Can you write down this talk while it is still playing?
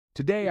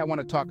Today, I want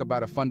to talk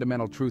about a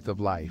fundamental truth of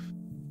life.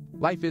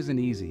 Life isn't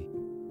easy.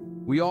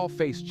 We all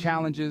face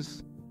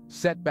challenges,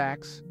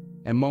 setbacks,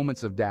 and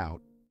moments of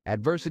doubt.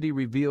 Adversity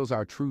reveals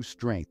our true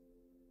strength.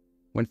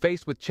 When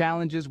faced with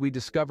challenges, we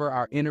discover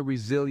our inner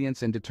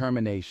resilience and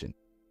determination.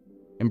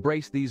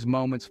 Embrace these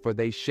moments, for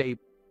they shape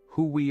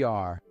who we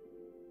are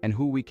and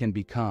who we can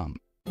become.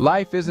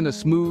 Life isn't a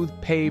smooth,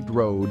 paved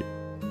road.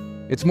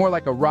 It's more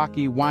like a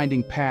rocky,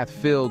 winding path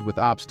filled with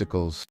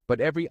obstacles. But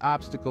every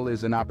obstacle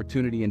is an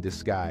opportunity in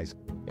disguise.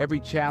 Every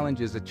challenge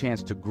is a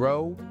chance to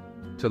grow,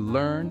 to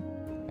learn,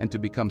 and to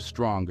become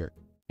stronger.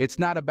 It's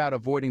not about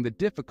avoiding the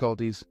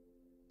difficulties,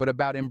 but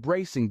about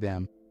embracing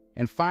them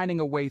and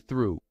finding a way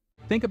through.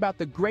 Think about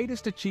the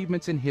greatest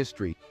achievements in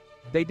history.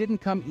 They didn't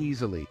come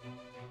easily.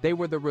 They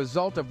were the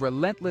result of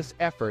relentless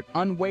effort,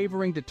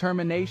 unwavering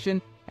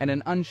determination, and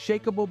an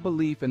unshakable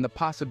belief in the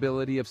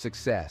possibility of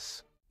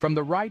success. From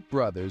the Wright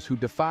brothers, who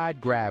defied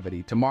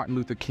gravity, to Martin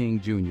Luther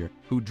King Jr.,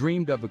 who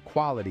dreamed of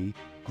equality,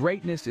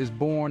 greatness is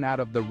born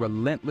out of the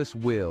relentless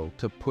will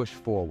to push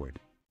forward.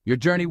 Your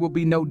journey will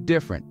be no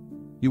different.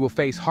 You will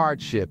face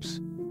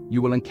hardships.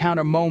 You will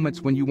encounter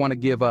moments when you want to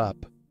give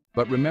up.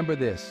 But remember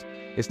this,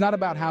 it's not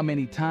about how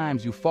many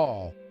times you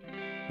fall.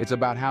 It's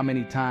about how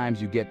many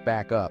times you get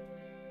back up.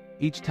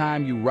 Each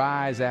time you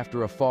rise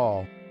after a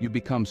fall, you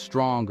become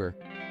stronger,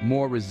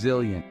 more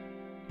resilient,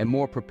 and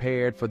more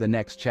prepared for the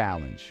next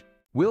challenge.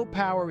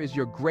 Willpower is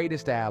your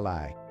greatest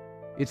ally.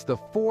 It's the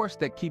force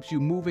that keeps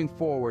you moving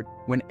forward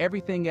when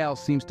everything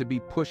else seems to be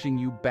pushing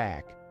you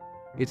back.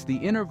 It's the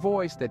inner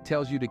voice that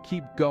tells you to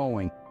keep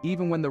going,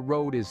 even when the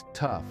road is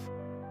tough.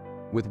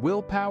 With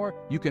willpower,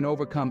 you can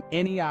overcome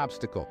any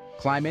obstacle,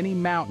 climb any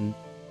mountain,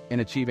 and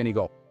achieve any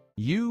goal.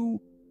 You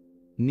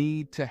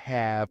need to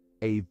have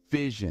a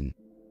vision,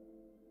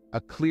 a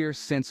clear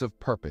sense of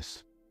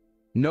purpose.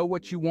 Know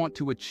what you want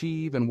to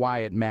achieve and why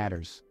it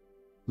matters.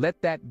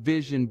 Let that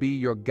vision be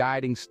your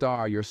guiding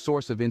star, your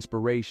source of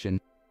inspiration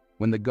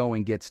when the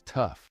going gets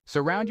tough.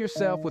 Surround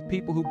yourself with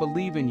people who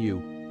believe in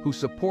you, who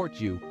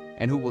support you,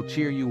 and who will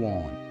cheer you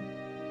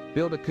on.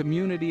 Build a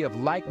community of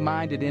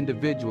like-minded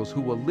individuals who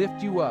will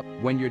lift you up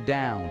when you're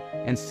down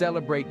and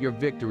celebrate your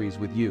victories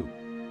with you.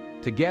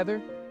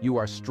 Together, you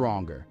are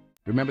stronger.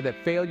 Remember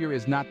that failure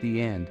is not the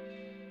end.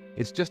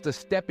 It's just a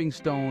stepping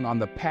stone on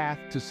the path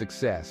to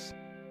success.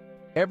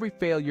 Every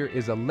failure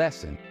is a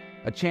lesson,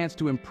 a chance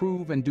to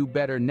improve and do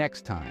better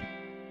next time.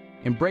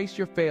 Embrace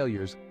your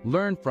failures,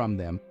 learn from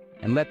them,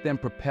 and let them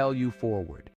propel you forward.